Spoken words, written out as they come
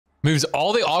Moves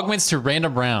all the augments to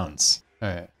random rounds. All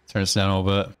right, turn this down a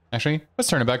little bit. Actually, let's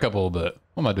turn it back up a little bit.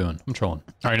 What am I doing? I'm trolling.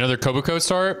 All right, another Kobuko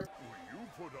start. You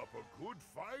put up a good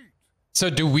fight. So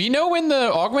do we know when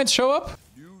the augments show up?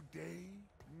 New day,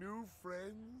 new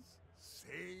friends,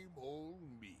 same old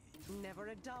me. Never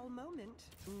a dull moment.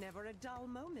 Never a dull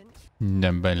moment.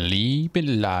 Never leave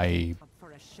alive. Up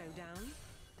for a showdown.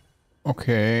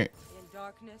 Okay. In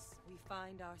darkness, we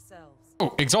find ourselves.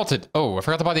 Oh, exalted. Oh, I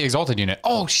forgot to buy the exalted unit.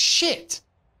 Oh shit.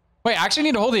 Wait, I actually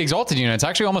need to hold the exalted units. I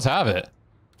actually almost have it.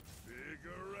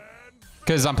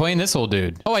 Because I'm playing this old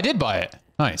dude. Oh, I did buy it.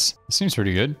 Nice. This seems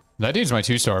pretty good. That dude's my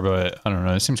 2-star, but I don't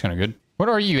know. This seems kind of good. What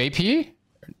are you, AP?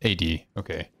 AD.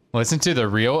 Okay. Listen to the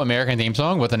real American theme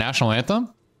song with the national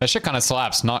anthem. That shit kind of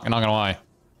slaps. Not gonna lie.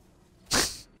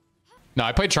 No,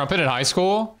 I played trumpet in high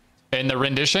school, and the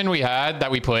rendition we had that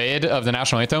we played of the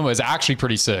national anthem was actually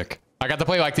pretty sick. I got to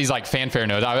play like these like fanfare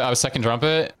notes. I was second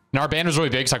trumpet, and our band was really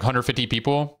big. It's like 150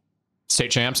 people. State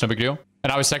champs, no big deal.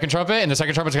 And I was second trumpet, and the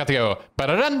second trumpets got to go.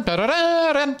 Ba-da-dun,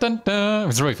 ba-da-dun, dun, dun. It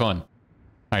was really fun. All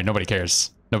right, nobody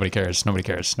cares. Nobody cares. Nobody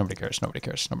cares. Nobody cares. Nobody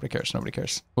cares. Nobody cares. Nobody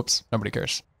cares. Whoops. Nobody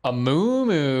cares. A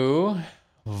Moo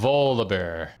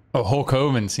Volibear. Oh, Hulk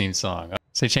Hogan theme song.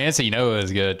 Say chance that you know it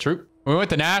was good. True. We went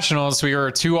to nationals. We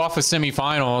were 2 off of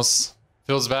semifinals.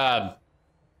 Feels bad.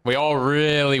 We all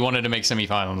really wanted to make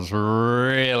semifinals.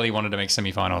 Really wanted to make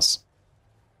semifinals.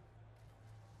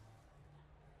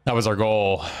 That was our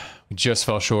goal. We just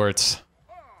fell short.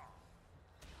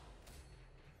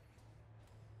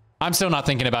 I'm still not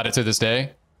thinking about it to this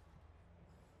day.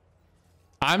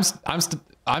 I'm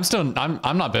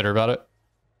not bitter about it.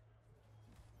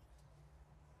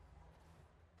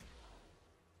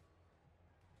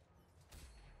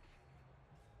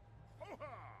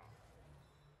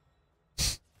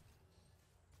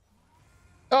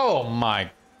 Oh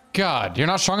my God, you're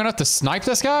not strong enough to snipe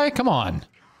this guy? Come on.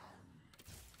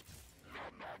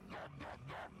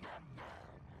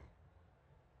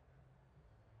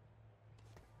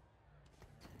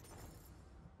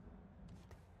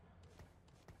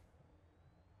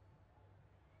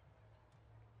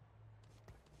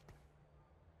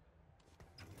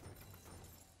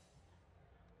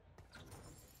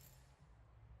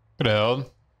 Good hell.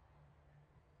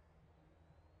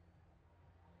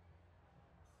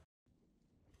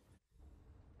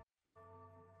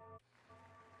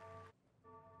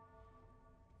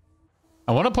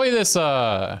 I want to play this,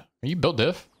 are you built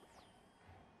diff?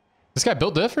 This guy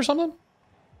built diff or something?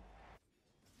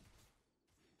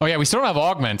 Oh yeah, we still don't have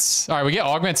augments. All right, we get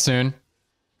augments soon.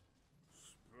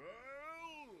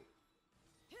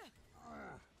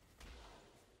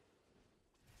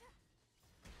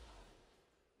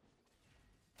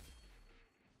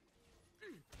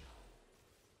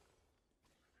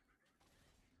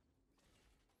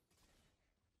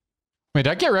 Wait,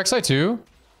 did I get Rek'Sai too?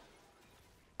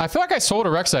 I feel like I sold a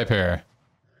Rek'Sai pair.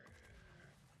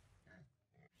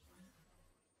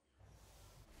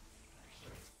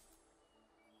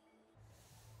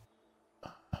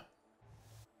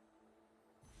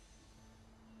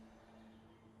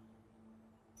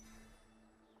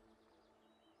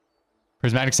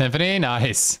 Prismatic Symphony?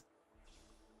 Nice.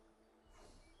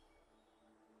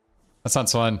 That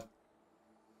sounds fun.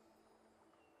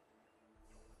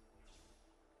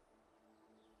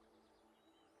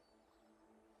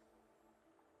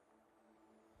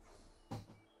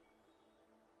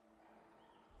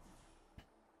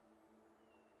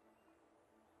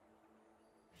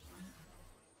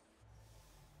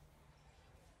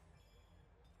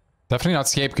 Definitely not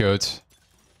Scapegoat.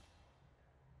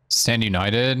 Stand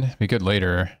United. Be good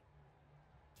later.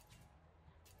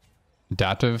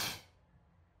 Adaptive.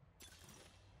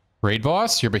 Raid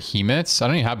Boss? Your Behemoths? I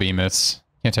don't even have Behemoths.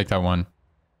 Can't take that one.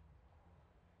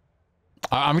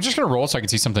 I'm just going to roll so I can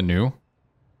see something new.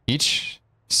 Each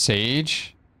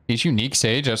Sage. Each unique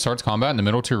Sage that starts combat in the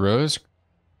middle 2 rows.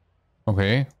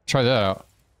 Okay. Try that out.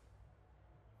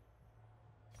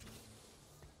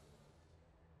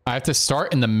 I have to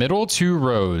start in the middle 2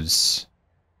 rows.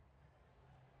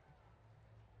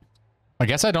 I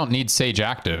guess I don't need Sage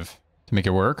active to make it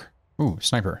work. Ooh,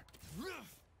 sniper.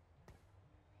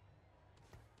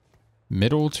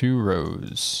 Middle 2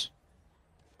 rows.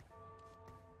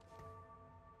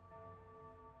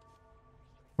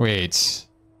 Wait.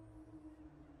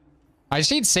 I just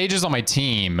need Sages on my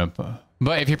team.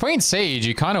 But if you're playing Sage,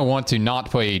 you kind of want to not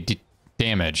play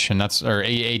damage, and that's, or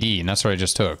AD, and that's what I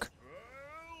just took.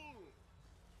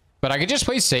 But I could just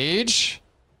play Sage.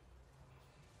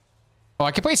 Oh,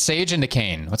 I could play Sage into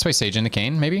Kayn. Let's play Sage into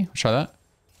Kayn, maybe? Let's try that.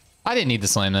 I didn't need to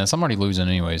slam this. I'm already losing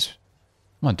anyways.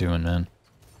 I'm not doing, man.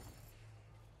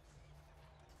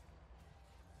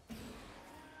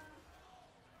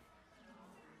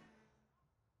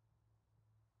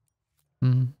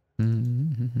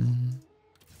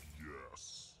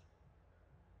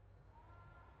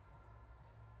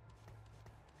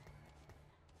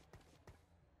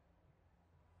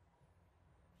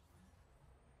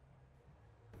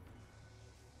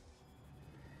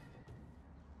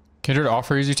 Kindred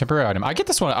offers you temporary item. I get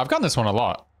this one. I've gotten this one a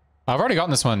lot. I've already gotten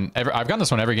this one. I've gotten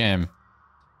this one every game.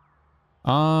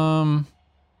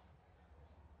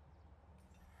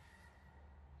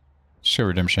 Show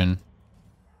redemption.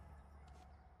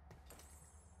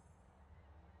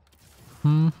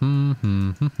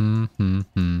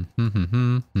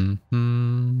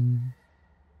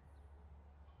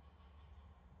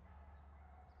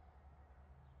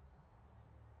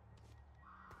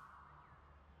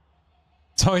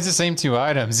 It's always the same 2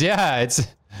 items. Yeah, it's...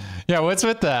 Yeah, what's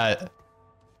with that?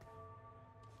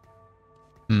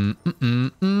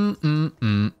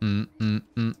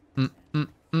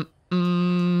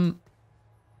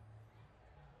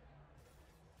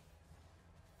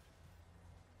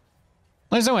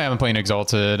 There's no way I haven't played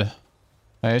Exalted.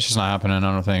 It's just not happening, I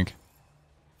don't think.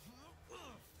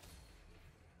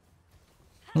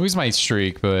 I lose my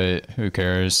streak, but who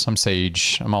cares? I'm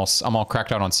Sage. I'm all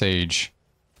cracked out on Sage.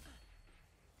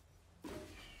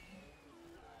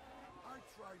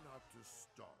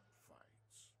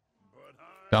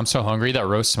 I'm so hungry. That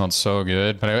roast smelled so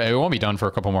good, but it won't be done for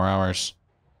a couple more hours.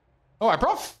 Oh, I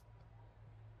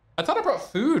thought I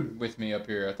brought food with me up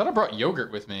here. I thought I brought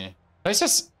yogurt with me. It's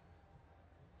just...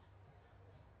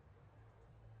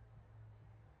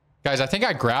 Guys, I think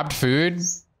I grabbed food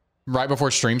right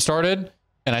before stream started,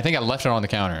 and I think I left it on the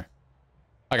counter.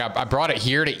 Like, I brought it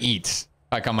here to eat,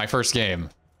 like on my first game.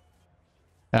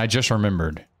 And I just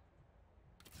remembered.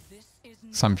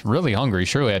 So I'm really hungry.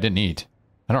 Surely I didn't eat.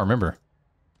 I don't remember.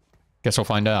 Guess we'll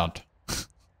find out.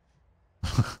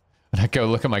 And I go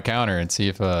look at my counter and see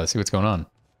if see what's going on.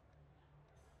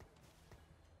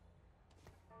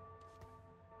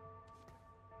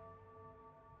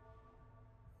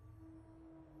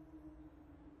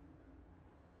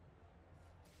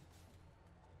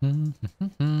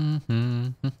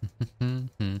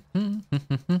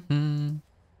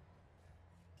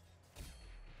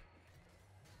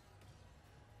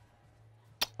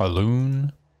 A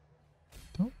loon.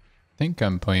 Don't think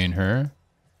I'm playing her.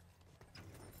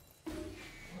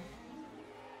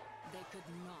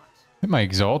 Hit my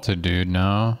exalted dude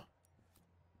now.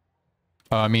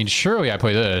 I mean, surely I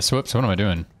play this. Whoops, what am I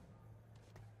doing?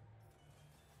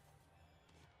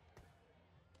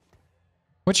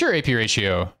 What's your AP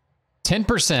ratio?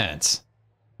 10%.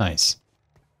 Nice.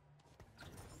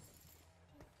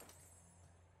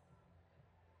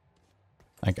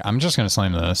 Like, I'm just gonna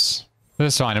slam this.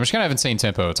 This is fine. I'm just gonna have insane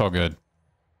tempo. It's all good.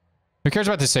 Who cares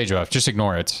about this stage buff? Just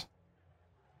ignore it.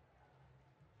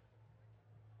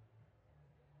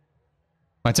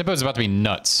 My tempo is about to be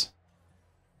nuts.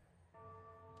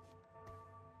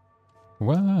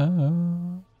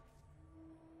 Whoa.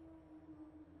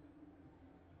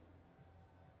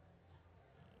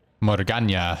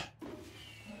 Morgana.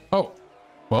 Oh.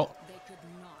 Well.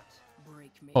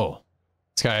 Oh.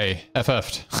 This guy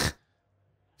FF'd.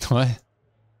 What?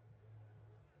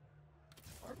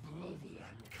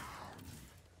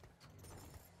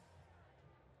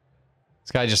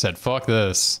 This guy just said, fuck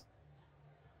this.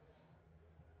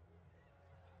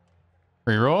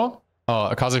 Reroll? Oh,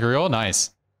 a cosmic reroll?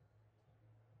 Nice.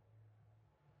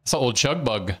 It's an old chug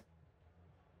bug.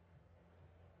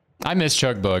 I miss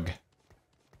chug bug.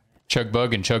 Chug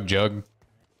bug and chug jug.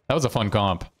 That was a fun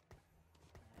comp.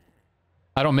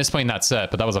 I don't miss playing that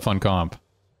set, but that was a fun comp.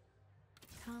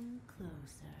 Come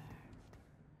closer.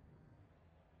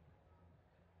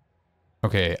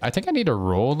 Okay, I think I need to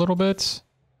roll a little bit.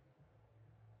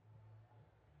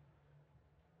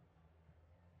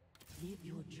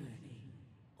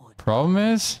 Problem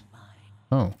is,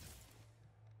 oh, I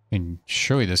mean,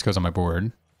 surely this goes on my board.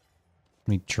 Let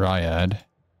me Dryad.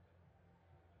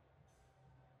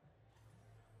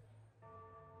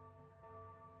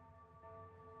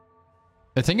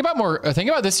 The thing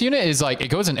about this unit is like it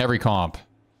goes in every comp.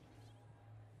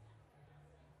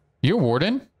 You a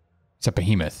warden? It's a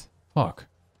behemoth. Fuck.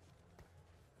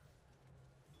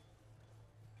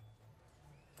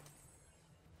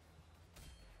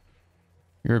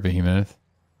 You're a behemoth.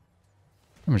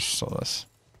 Let me just sell this.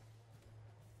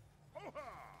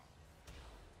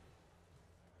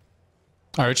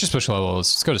 Alright, let's just push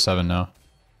levels. Let's go to 7 now.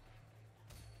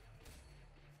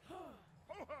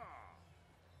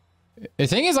 The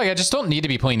thing is, like, I just don't need to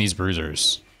be playing these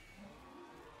bruisers.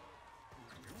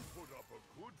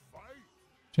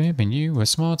 Giving you a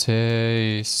small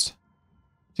taste.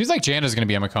 Seems like Janna's gonna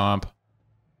be on my comp.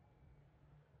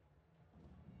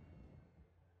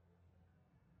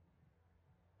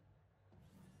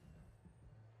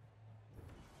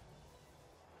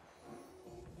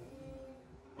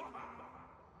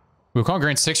 Wukong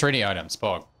grants 6 rating items.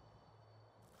 Bog.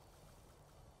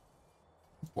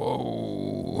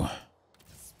 Whoa.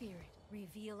 Spirit,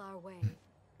 reveal our way.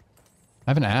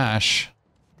 have an Ashe.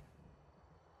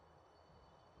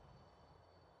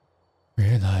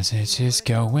 Realize it's just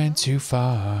going too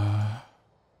far.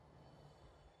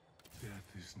 Death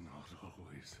is not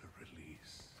always a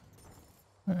release.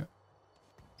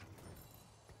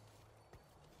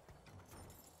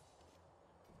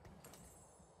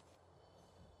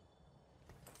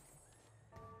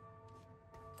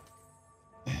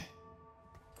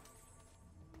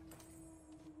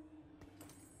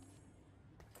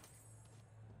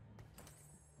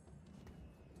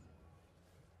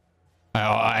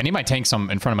 I need my tanks in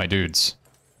front of my dudes.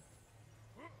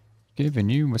 Giving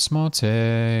you a small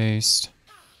taste.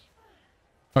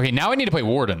 Okay, now I need to play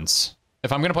Wardens.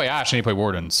 If I'm going to play Ashe, I need to play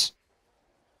Wardens.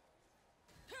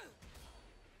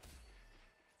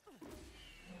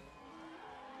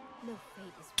 No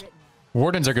fate is written.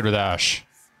 Wardens are good with Ashe.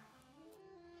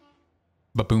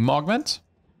 But Boom Augment?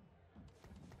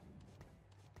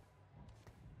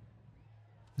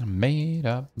 I made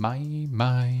up my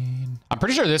mind. I'm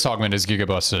pretty sure this augment is giga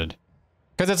busted.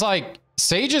 Because it's like,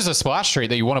 Sage is a splash trait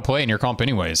that you want to play in your comp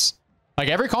anyways. Like,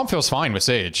 every comp feels fine with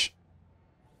Sage.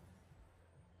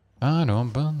 I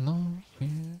don't belong here.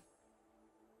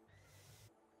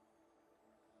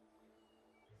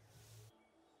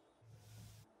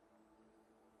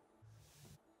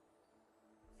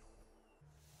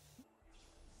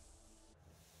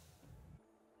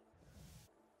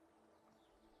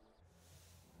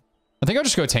 I think I'll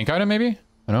just go tank item, maybe?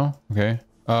 I know. Okay.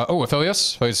 Oh,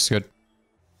 Aphelios. Aphelios is good.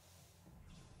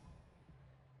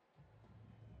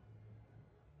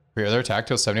 Your other attack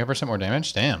deals 75% more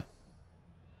damage? Damn.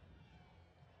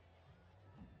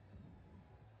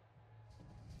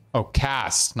 Oh,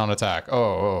 cast, not attack.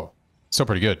 Oh. Still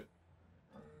pretty good.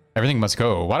 Everything must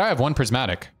go. Why do I have one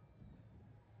prismatic?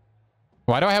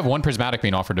 Why do I have one prismatic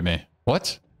being offered to me?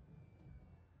 What?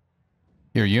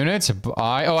 Your units?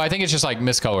 I think it's just like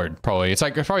miscolored, probably. It's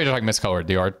probably just like miscolored,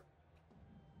 the art.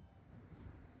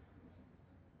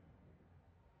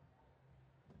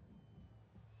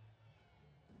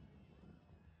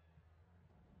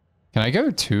 Can I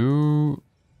go to...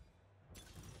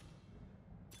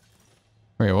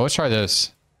 Wait, well, let's try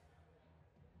this.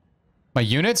 My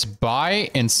units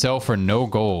buy and sell for no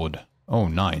gold. Oh,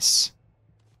 nice.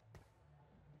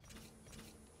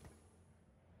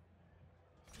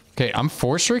 Okay, I'm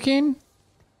force streaking.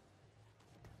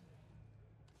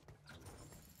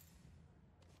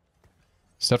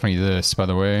 It's definitely this, by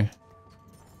the way.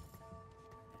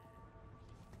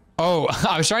 Oh,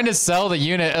 I was trying to sell the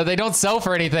unit. They don't sell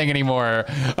for anything anymore.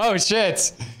 Oh,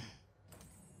 shit.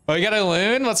 Oh, you got a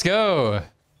loon? Let's go.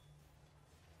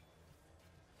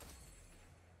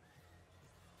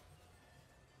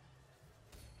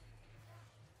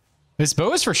 This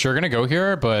bow is for sure going to go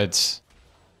here, but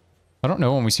I don't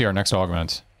know when we see our next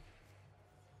augment.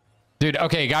 Dude,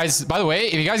 okay, guys, by the way,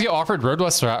 if you guys get offered road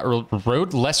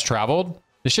less traveled,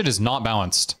 this shit is not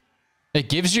balanced. It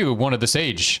gives you one of the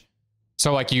Sage.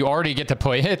 So, like, you already get to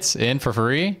play it in for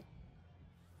free.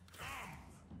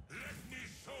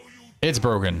 It's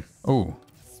broken. Ooh.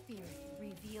 Spirit,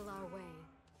 reveal our way.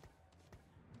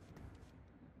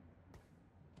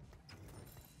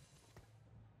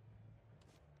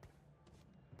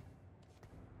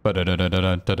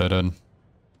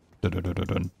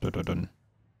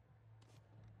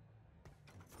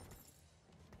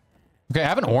 Okay, I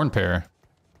have an Ornn pair.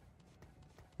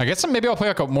 I guess maybe I'll play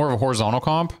like more of a horizontal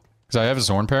comp. Because I have a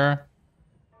Zorn pair.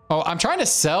 Oh, I'm trying to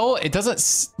sell. It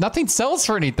doesn't... Nothing sells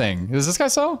for anything. Does this guy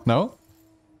sell? No?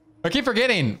 I keep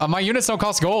forgetting. My units don't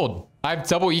cost gold. I have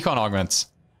double econ augments.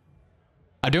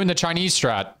 I'm doing the Chinese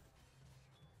strat.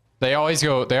 They always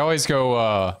go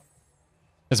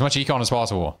as much econ as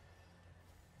possible.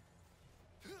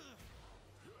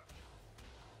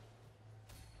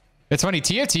 It's funny.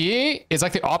 TFT is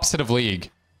like the opposite of League.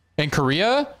 In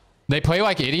Korea, they play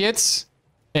like idiots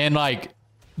and like...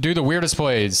 do the weirdest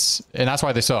plays, and that's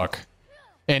why they suck.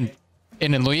 And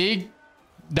in League,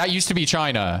 that used to be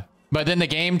China, but then the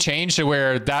game changed to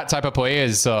where that type of play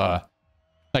is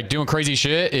like doing crazy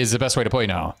shit is the best way to play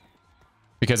now,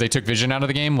 because they took vision out of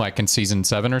the game, like in season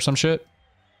 7 or some shit.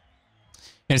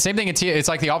 And the same thing in it's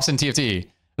like the opposite in TFT.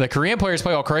 The Korean players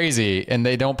play all crazy and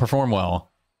they don't perform well,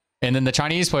 and then the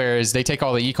Chinese players, they take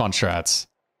all the econ strats.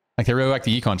 Like they really like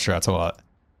the econ strats a lot.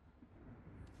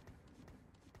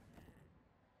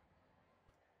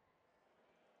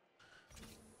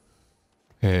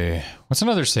 Okay, what's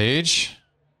another Sage?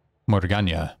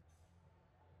 Morgana.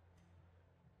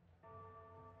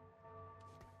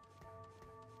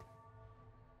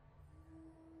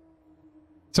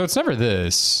 So it's never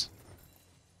this.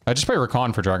 I just play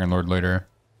Rakan for Dragon Lord later.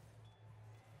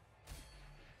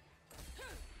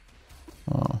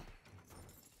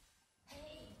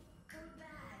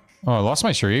 Oh, I lost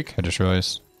my streak. I just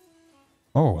realized.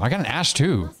 Oh, I got an Ashe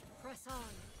too. Press on.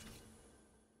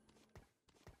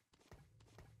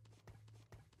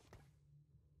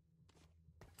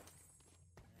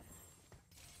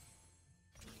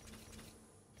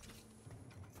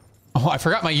 Oh, I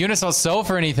forgot my units don't sell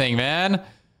for anything, man.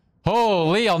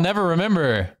 Holy, I'll never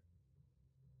remember.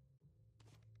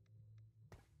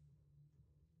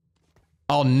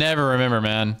 I'll never remember,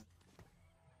 man.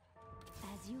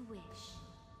 As you wish.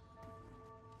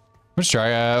 Which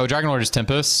Dragon? Oh, Dragon Lord is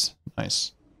Tempest.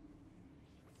 Nice.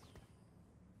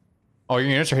 Oh, your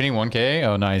units are hitting 1K?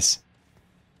 Oh, nice.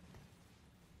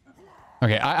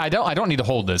 Okay, I don't need to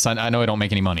hold this. I know I don't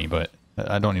make any money, but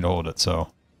I don't need to hold it, so.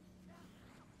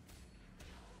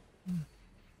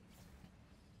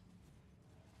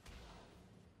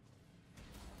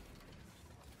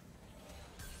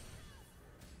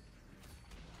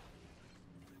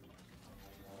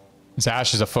 This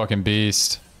Ashe is a fucking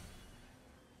beast.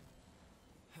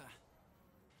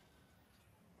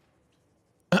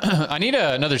 I need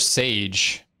another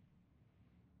Sage.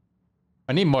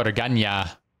 I need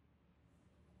Morgana.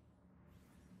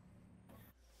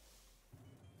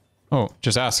 Oh,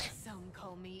 just ask. Some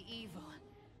call me evil.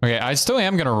 Okay, I still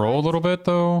am gonna roll a little bit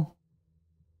though.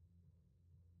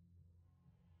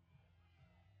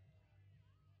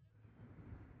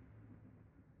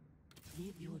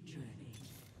 Live your journey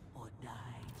or die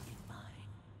in mine.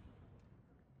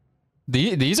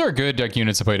 These are good deck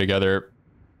units to play together.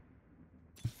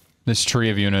 This tree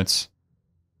of units.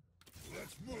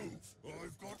 Let's move.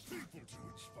 I've got people to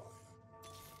inspire.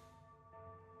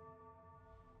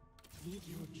 Live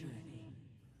your journey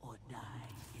or die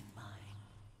in mine.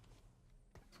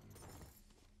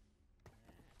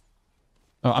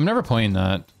 Oh, I'm never playing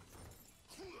that.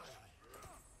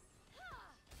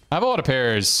 I have a lot of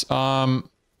pairs.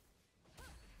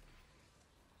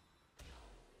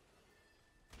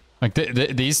 Like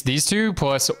these two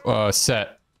plus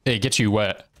set, it gets you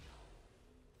wet.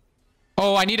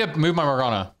 Oh, I need to move my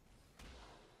Morgana.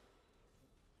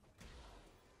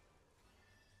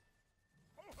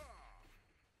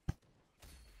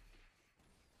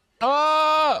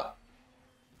 Ah!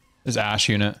 This Ashe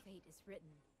unit. Fate is written,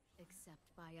 except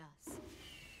by us.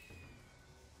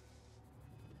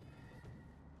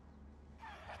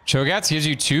 Cho'Gath gives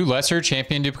you 2 lesser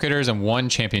champion duplicators and 1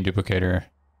 champion duplicator.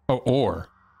 Oh, or.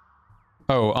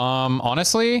 Oh,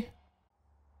 honestly.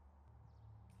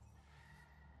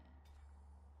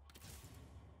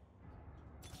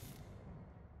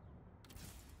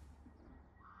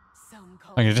 Some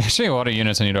call Like, there's actually a lot of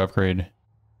units I need to upgrade.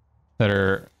 That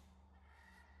are...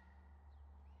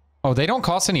 Oh, they don't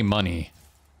cost any money.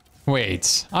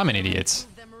 Wait, I'm an idiot.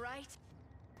 them right.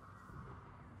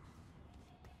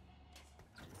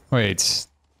 Wait.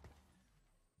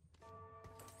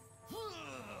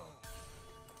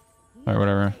 Alright,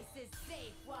 whatever. This is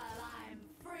safe while I'm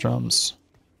free. Drums.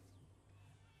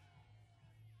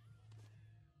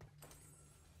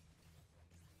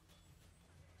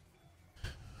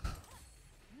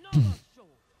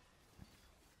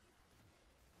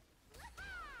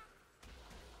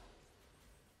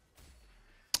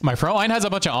 My front line has a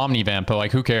bunch of Omni Vamp, but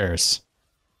like, who cares?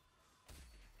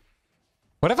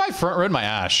 What if I front rode my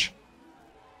Ashe?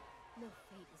 No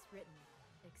fate is written,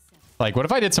 except Like, what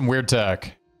if I did some weird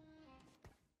tech?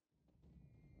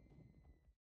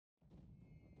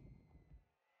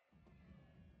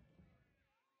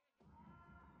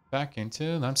 Back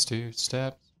into, that's 2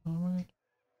 steps forward.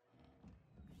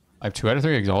 I have 2 out of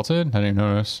 3 exalted? I didn't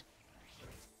notice.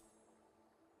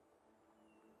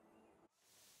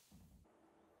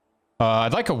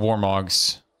 I'd like a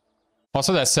Warmogs.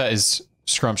 Also, that set is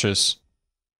scrumptious.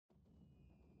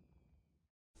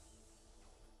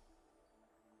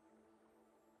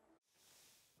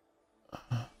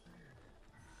 Alright,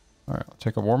 I'll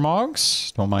take a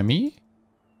Warmogs. Don't mind me.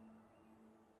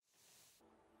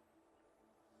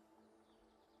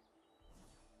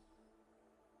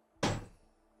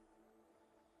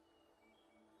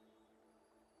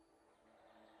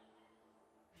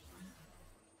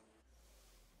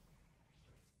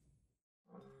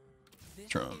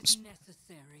 Drums.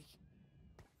 Necessary.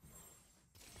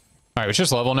 Alright, it's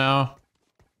just level now.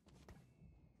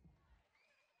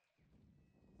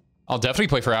 I'll definitely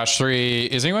play for Ashe 3.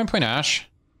 Is anyone playing Ashe?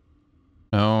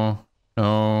 No.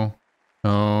 No.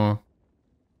 No.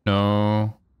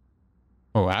 No.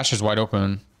 Oh, Ashe is wide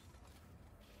open.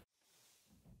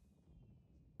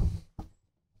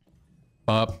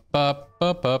 Up, up,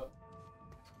 up, up.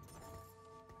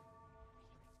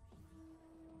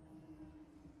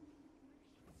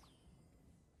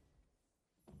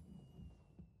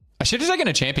 I should have taken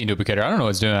a champion duplicator. I don't know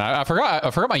what it's doing. I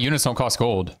forgot my units don't cost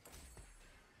gold.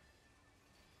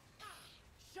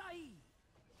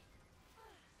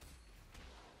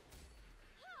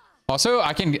 Also,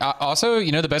 I can also,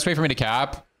 you know, the best way for me to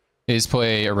cap is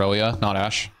play Aurelia, not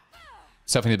Ashe.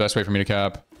 It's definitely the best way for me to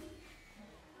cap. Look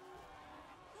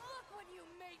what you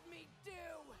made me do.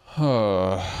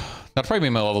 That'd probably be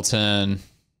my level 10.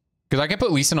 Because I can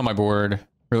put Lee Sin on my board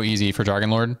real easy for Dragon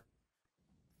Lord.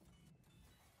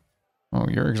 Oh,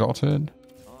 you're exalted.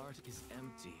 Art is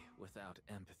empty without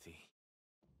empathy.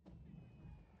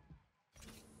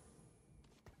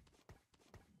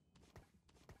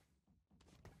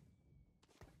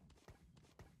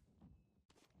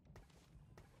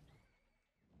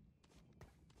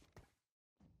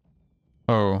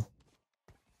 Oh.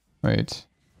 Wait.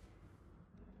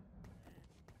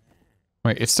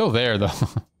 Wait, it's still there though.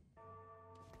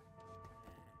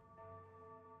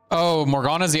 Oh,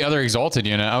 Morgana's the other exalted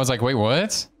unit. I was like, wait,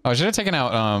 what? Oh, I should have taken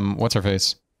out what's her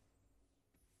face?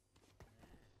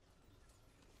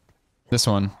 This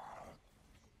one.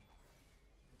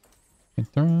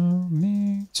 Throw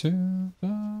me to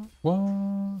the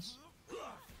walls.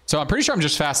 So I'm pretty sure I'm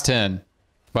just fast 10,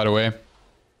 by the way.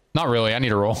 Not really, I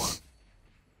need a roll.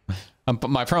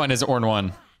 My front line is Ornn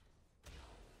 1.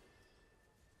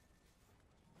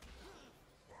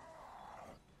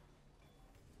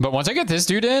 But once I get this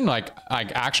dude in, like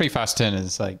actually fast 10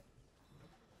 is like...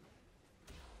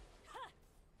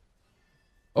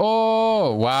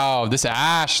 Oh, wow. This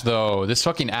Ashe, though. This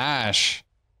fucking Ashe.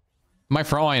 My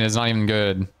front line is not even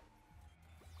good.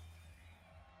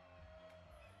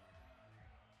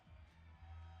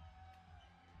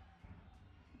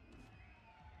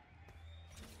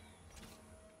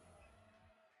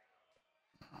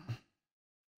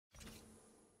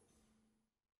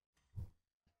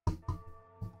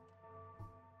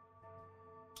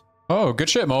 Oh, good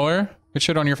shit, Moeller. Good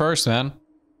shit on your first, man.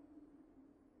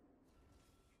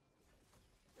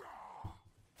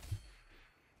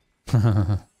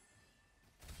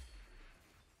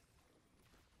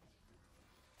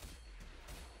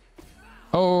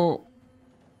 Oh.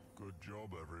 Good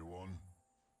job, everyone.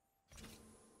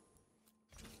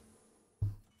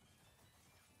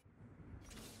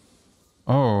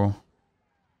 Oh.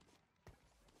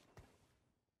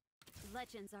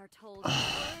 Legends are told in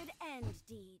word and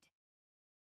deed.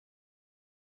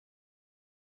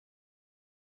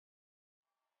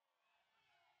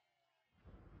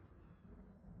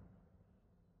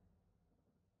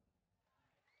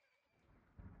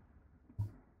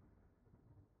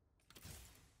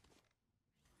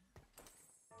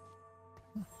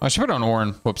 I should put it on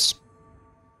Ornn. Whoops.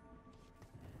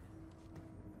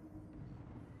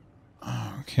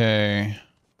 Okay.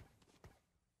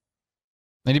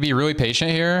 I need to be really patient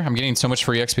here. I'm getting so much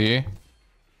free XP. All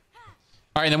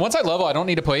right, and then once I level, I don't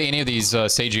need to play any of these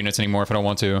Sage units anymore if I don't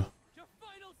want to. Your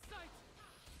final sight.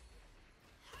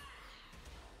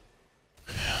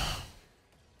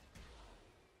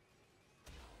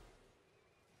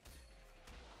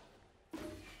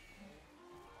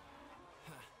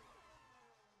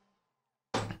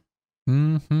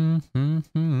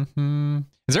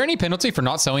 Is there any penalty for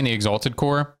not selling the Exalted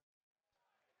Core?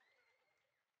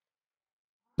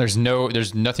 There's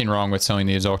nothing wrong with selling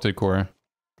the Exalted Core.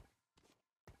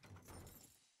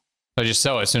 I just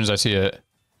sell it as soon as I see it.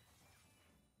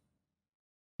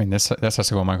 I mean, this has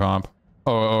to go on my comp.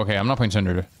 Oh, okay. I'm not playing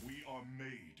Cinder. We are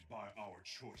made by our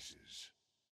choices.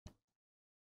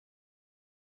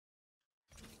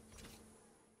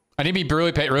 I need to be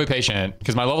really patient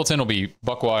because my level 10 will be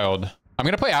buck wild. I'm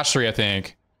gonna play Ashe 3, I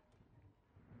think.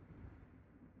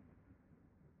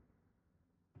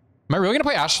 Am I really gonna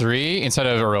play Ashe 3 instead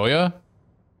of Aurelia?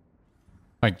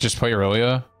 Like just play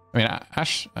Aurelia? I mean,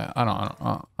 Ashe. I don't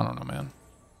know, man.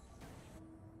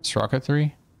 Straka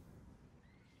 3.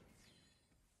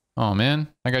 Oh man,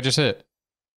 that guy just hit.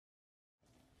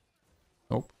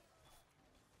 Nope.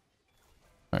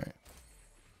 All right.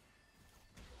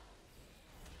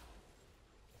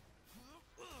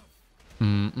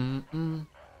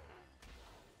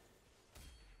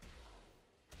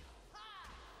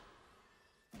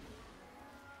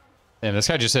 Damn, this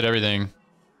guy just hit everything.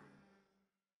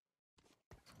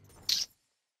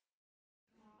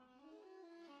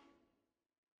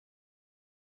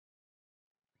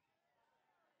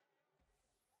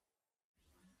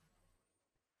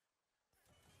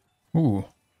 Ooh.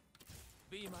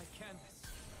 Be my canvas.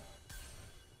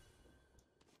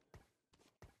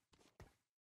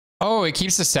 Oh, it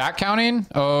keeps the stack counting?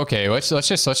 Oh, okay. Let's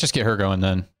just get her going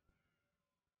then.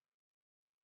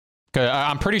 'Cause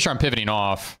I'm pretty sure I'm pivoting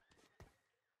off.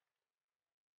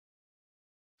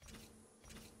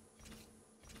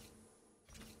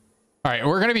 All right,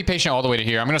 we're gonna be patient all the way to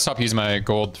here. I'm gonna stop using my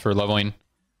gold for leveling.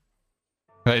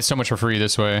 It's so much for free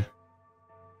this way.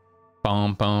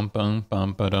 Bum bum bum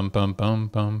bum bum bum bum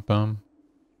bum bum.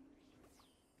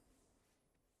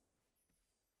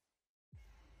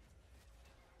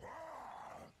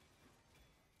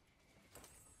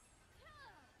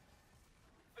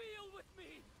 Feel with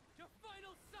me. Your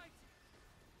final sight.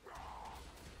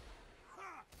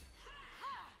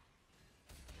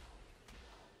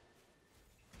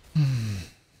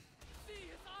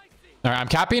 See as I see. All right, I'm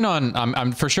capping on.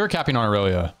 I'm for sure capping on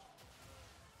Aurelia.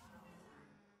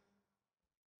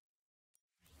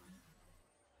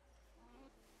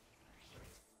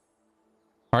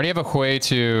 I already have a way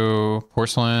to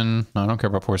porcelain. No, I don't care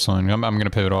about porcelain. I'm gonna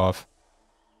pivot off.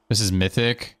 This is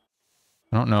mythic.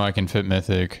 I don't know I can fit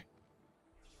mythic.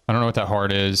 I don't know what that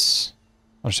heart is.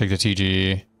 I'll just take the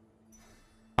TG.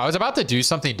 I was about to do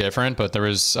something different, but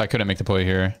I couldn't make the play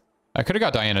here. I could have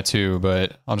got Diana too,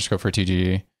 but I'll just go for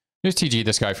TG. Just TG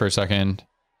this guy for a second.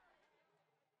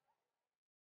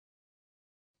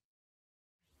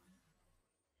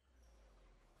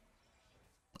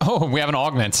 Oh, we have an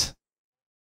augment.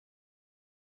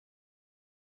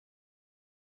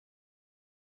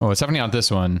 Oh, it's definitely not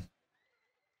this one.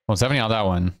 Well, it's definitely not that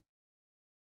one.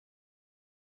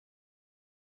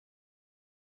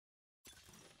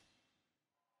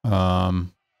 I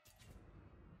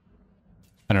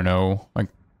don't know. Like,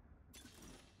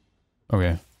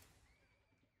 okay.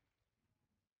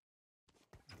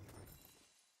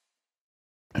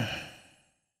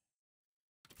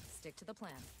 Stick to the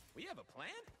plan. We have a plan?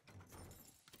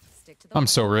 Stick to the I'm plan.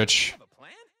 so rich. Have a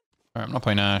plan? All right, I'm not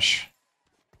playing Ash.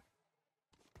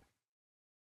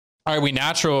 All right, we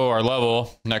natural our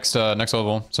level next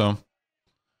level. So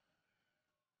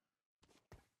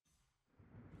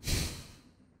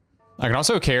I can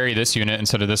also carry this unit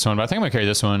instead of this one, but I think I'm gonna carry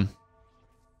this one.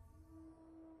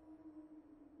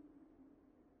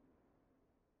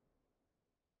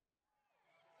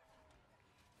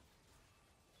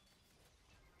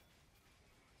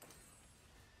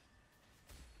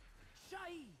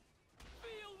 Shai!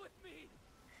 Feel with me!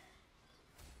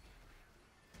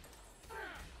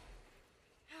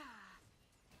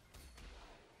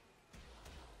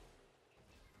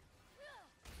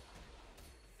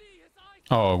 See as I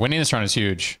Oh, winning this round is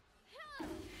huge.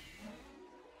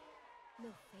 No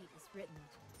fate is written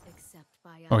except by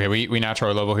us. Okay, we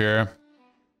natural our level here.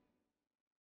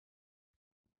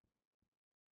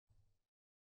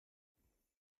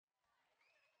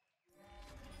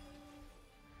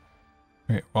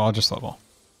 Okay, well, I'll just level.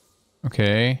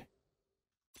 Okay.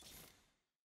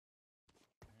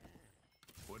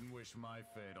 Wouldn't wish my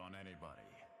fate on anybody.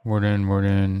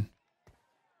 Warden.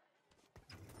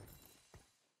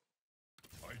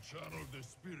 I channel the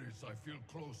spirits I feel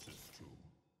closest to.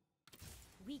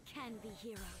 We can be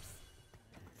heroes.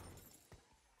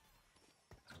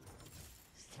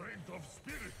 Strength of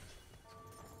spirit.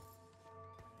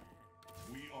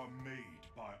 We are made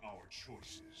by our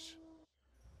choices.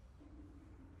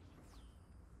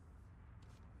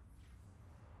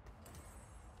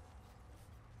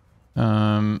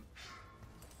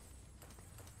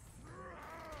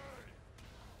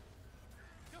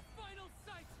 your final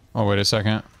sight! Oh, wait a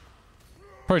second.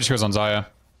 Probably just goes on Zaya.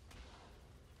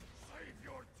 Save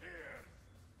your tears.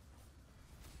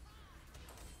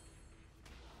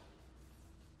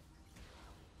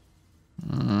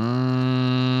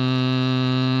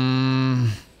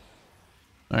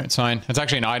 Alright, it's fine. It's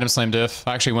actually an item slam diff.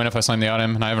 I actually win if I slam the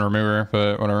item, and I have a remover,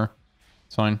 but whatever.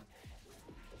 It's fine.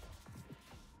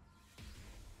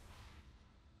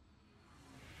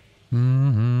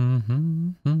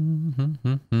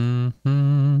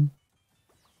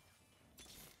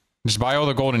 Just buy all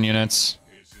the golden units.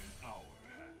 Is in our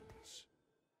hands.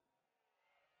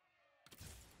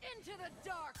 Into the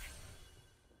dark.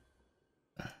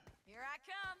 Here I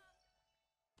come.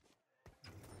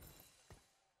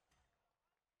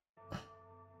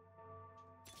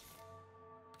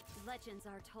 Legends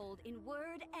are told in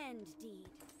word and deed.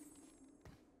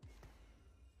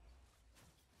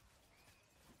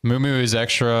 Moo is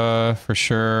extra for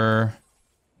sure.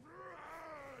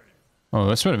 Oh,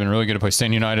 this would have been really good to play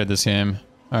Stand United this game.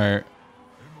 Alright. In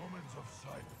moments of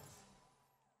silence.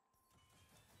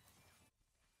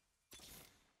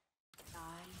 I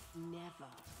never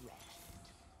rest.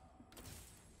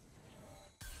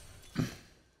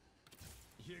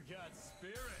 You got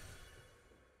spirit!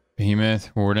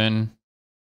 Behemoth, Warden.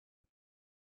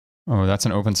 Oh, that's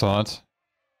an open slot.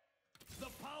 The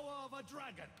power of a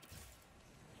dragon.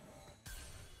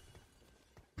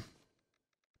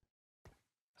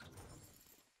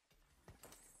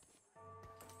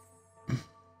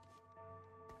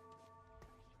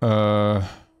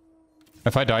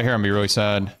 If I die here, I'm gonna be really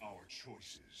sad. Our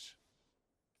choices.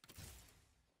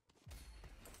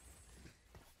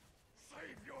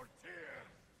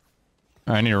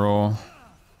 I need to roll.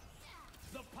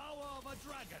 The power of a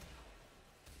dragon.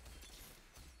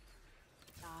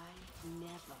 I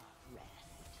never rest.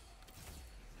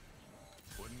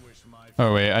 Wouldn't wish my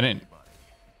Oh wait, I didn't.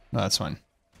 No, that's fine.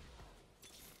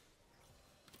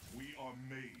 We are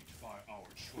made by our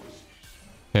choices.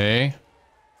 Okay.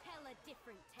 Tell a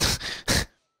different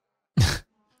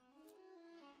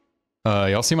tale.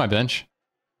 Y'all see my bench?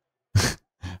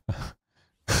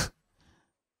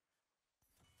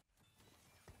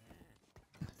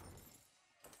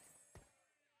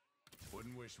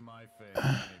 wouldn't wish my fate on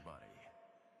anybody.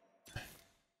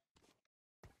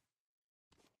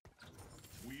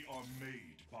 We are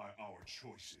made by our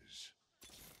choices.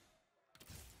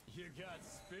 You got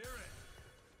spirit.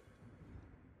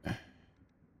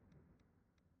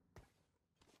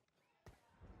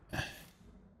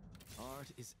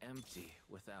 Art is empty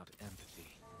without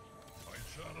empathy. I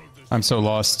channel this I'm so spirit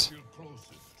I lost. feel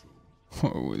closest to.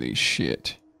 Holy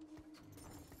shit.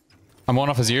 I'm one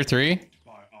off Azir 3.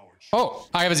 By our choices. Oh,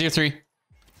 I have Azir 3. I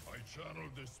channel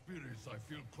the spirits I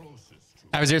feel closest to.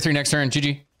 I have Azir 3 next turn.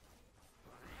 GG.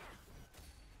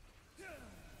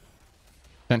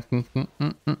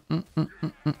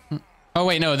 Oh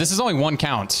wait, no, this is only one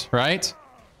count, right?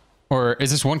 Or is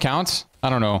this one count? I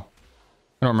don't know.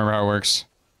 I don't remember how it works.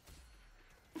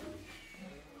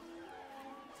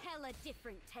 Tell a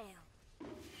different tale.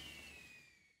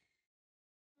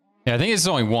 Yeah, I think it's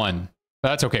only one. But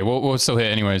that's okay. We'll still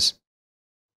hit anyways.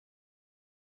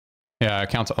 Yeah, it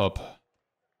counts up.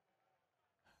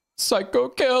 Psycho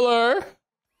killer.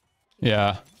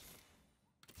 Yeah.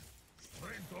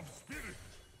 Strength of spirit.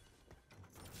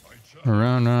 I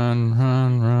channel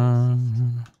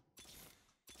Run.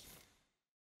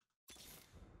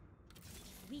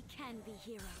 We can be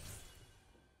heroes.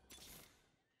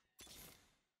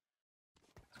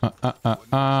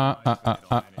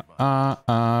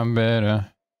 Better.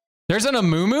 There's an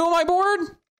Amumu on my board?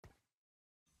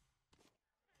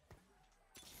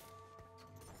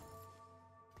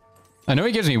 I know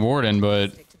he gives me Warden,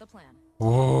 but... Stick to the plan.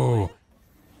 Whoa.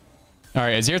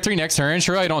 Alright, Azir 3 next turn.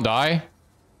 Surely I don't die.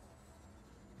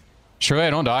 Surely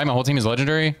I don't die. My whole team is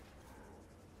legendary.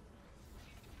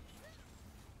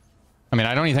 I mean,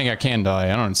 I don't even think I can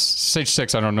die. I don't... Stage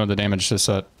 6, I don't know the damage to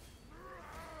set.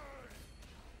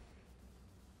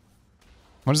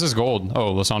 What is this gold?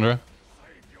 Oh, Lysandra.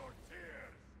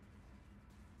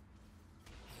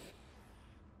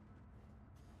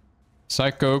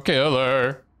 Psycho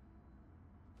killer.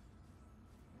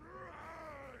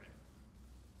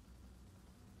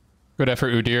 Good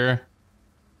effort, Udyr.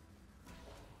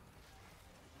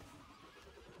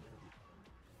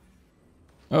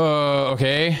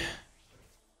 Okay.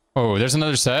 Oh, there's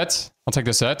another set. I'll take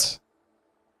the set.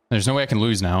 There's no way I can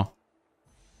lose now.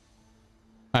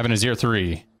 I have an Azir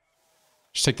 3.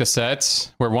 Just take the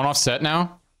set. We're one off set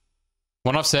now.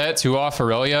 One off set, two off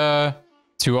Aurelia,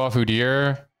 two off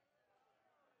Udyr.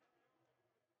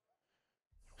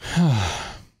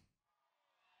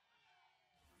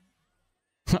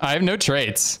 I have no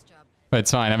traits, but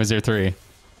it's fine. I have Azir 3. I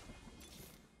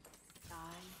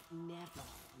never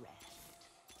rest.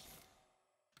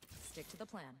 Stick to the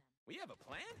plan. We have a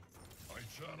plan? I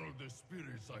channel the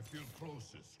spirits I feel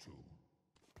closest to.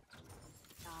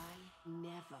 I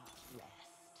never rest.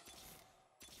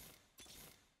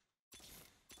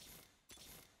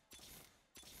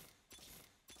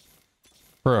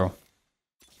 Bro.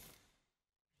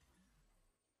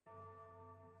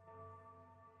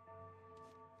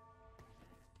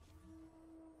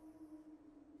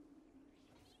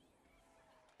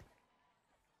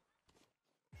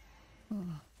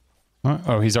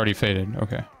 Oh, he's already faded.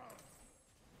 Okay. All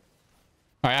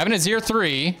right, I have an Azir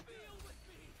 3.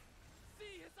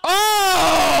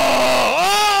 Oh!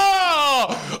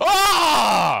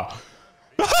 Oh!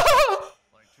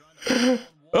 Oh!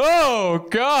 Oh,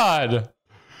 God.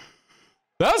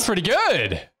 That was pretty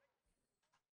good.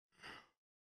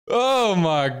 Oh,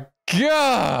 my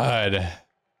God.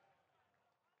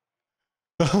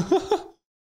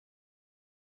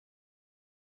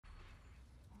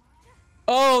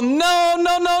 Oh no,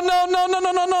 no, no, no, no, no,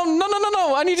 no, no, no, no, no, no,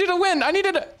 no. I need you to win. I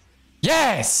needed to.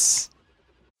 Yes.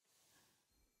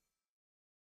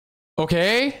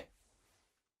 Okay.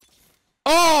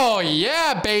 Oh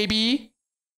yeah, baby.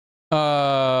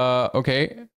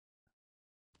 Okay.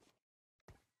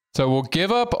 So we'll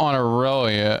give up on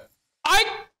Aurelia.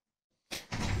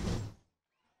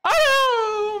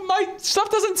 My stuff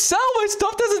doesn't sell. My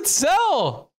stuff doesn't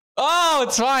sell. Oh,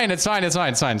 it's fine. It's fine. It's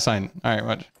fine. It's fine. It's fine. All right,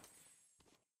 watch.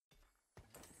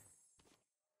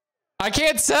 I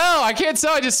can't sell. I can't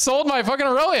sell. I just sold my fucking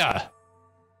Aurelia.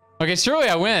 Okay, surely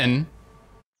I win.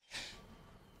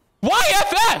 Why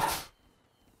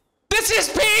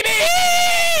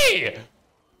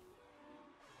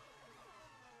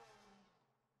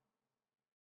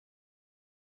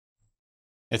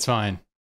It's fine.